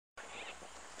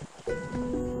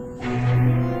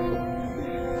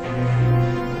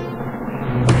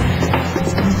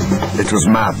It was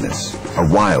madness, a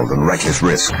wild and reckless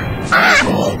risk. But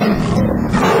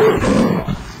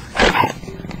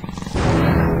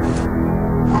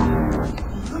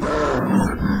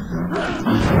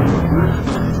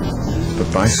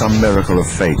by some miracle of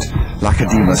fate,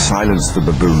 Lacedema silenced the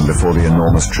baboon before the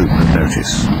enormous troop could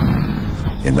notice.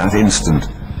 In that instant,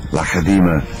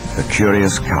 Lacedema, the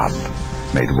curious cub,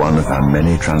 made one of her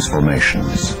many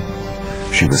transformations.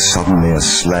 She was suddenly a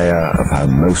slayer of her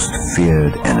most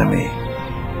feared enemy.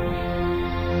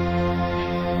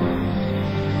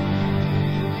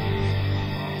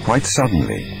 Quite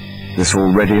suddenly, this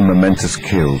already momentous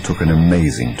kill took an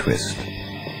amazing twist.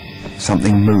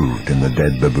 Something moved in the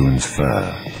dead baboon's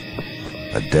fur.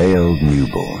 A day-old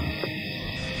newborn.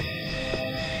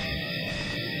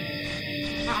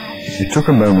 It took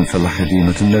a moment for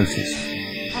Lacedema to notice.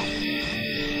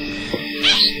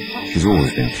 She's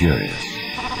always been curious.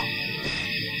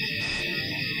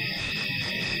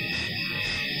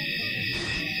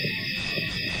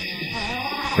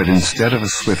 But instead of a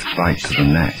swift bite to the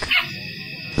neck,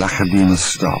 Lacedema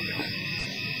stopped,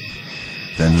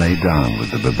 then lay down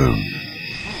with the baboon.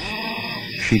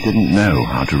 She didn't know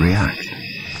how to react.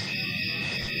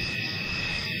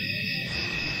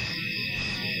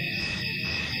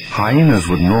 Hyenas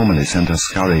would normally send her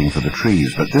scurrying for the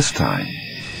trees, but this time,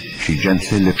 she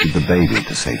gently lifted the baby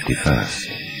to safety first.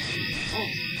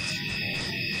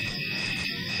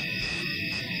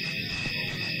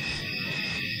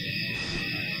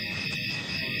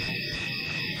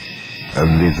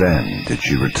 Only then did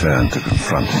she return to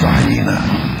confront the hyena.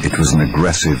 It was an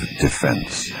aggressive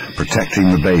defense, protecting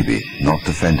the baby, not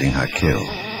defending her kill.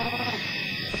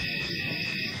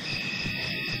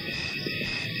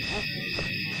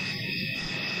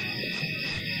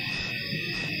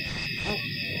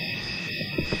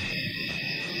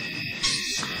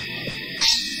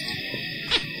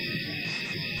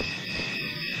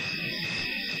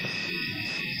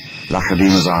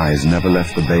 Lacedema's eyes never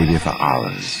left the baby for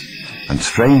hours. And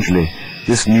strangely,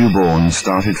 this newborn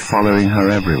started following her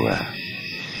everywhere,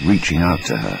 reaching out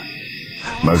to her,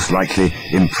 most likely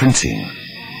imprinting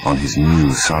on his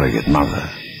new surrogate mother.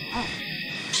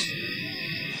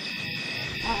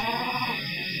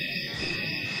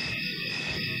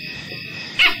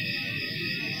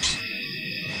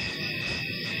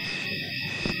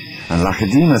 And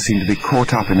Lacedema seemed to be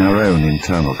caught up in her own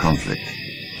internal conflict.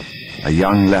 A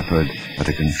young leopard at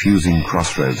a confusing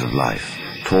crossroads of life,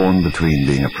 torn between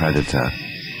being a predator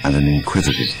and an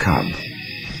inquisitive cub.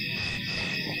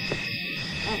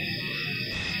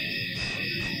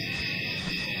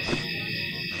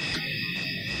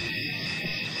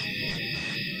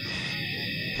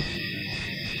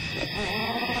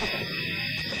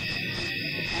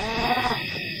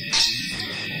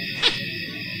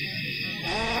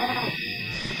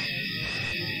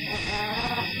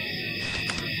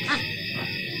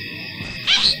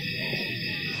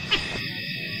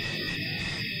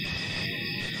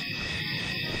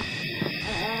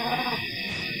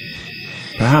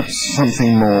 Perhaps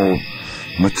something more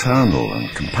maternal and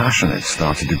compassionate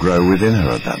started to grow within her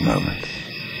at that moment.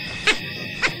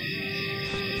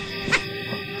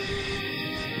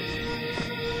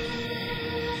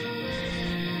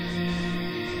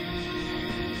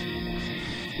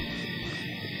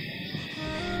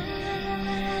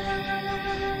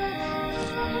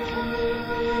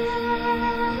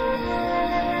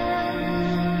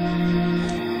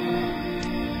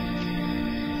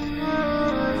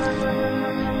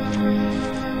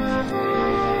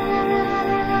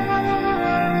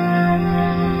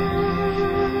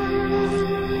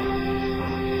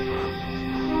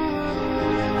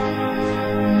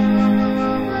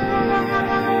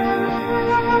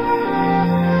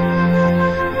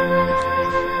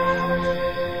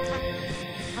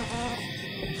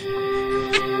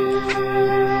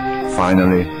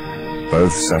 Finally,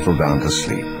 both settled down to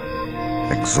sleep,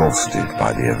 exhausted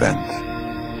by the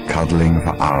event, cuddling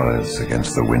for hours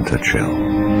against the winter chill.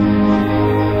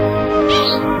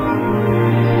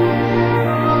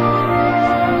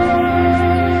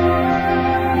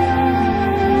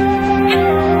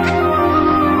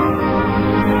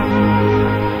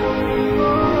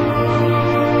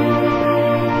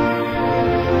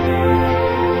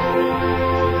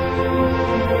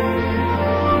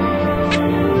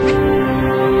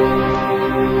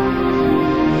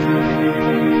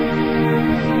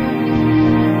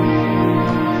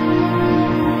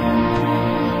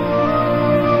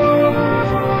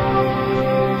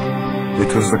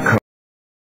 It was the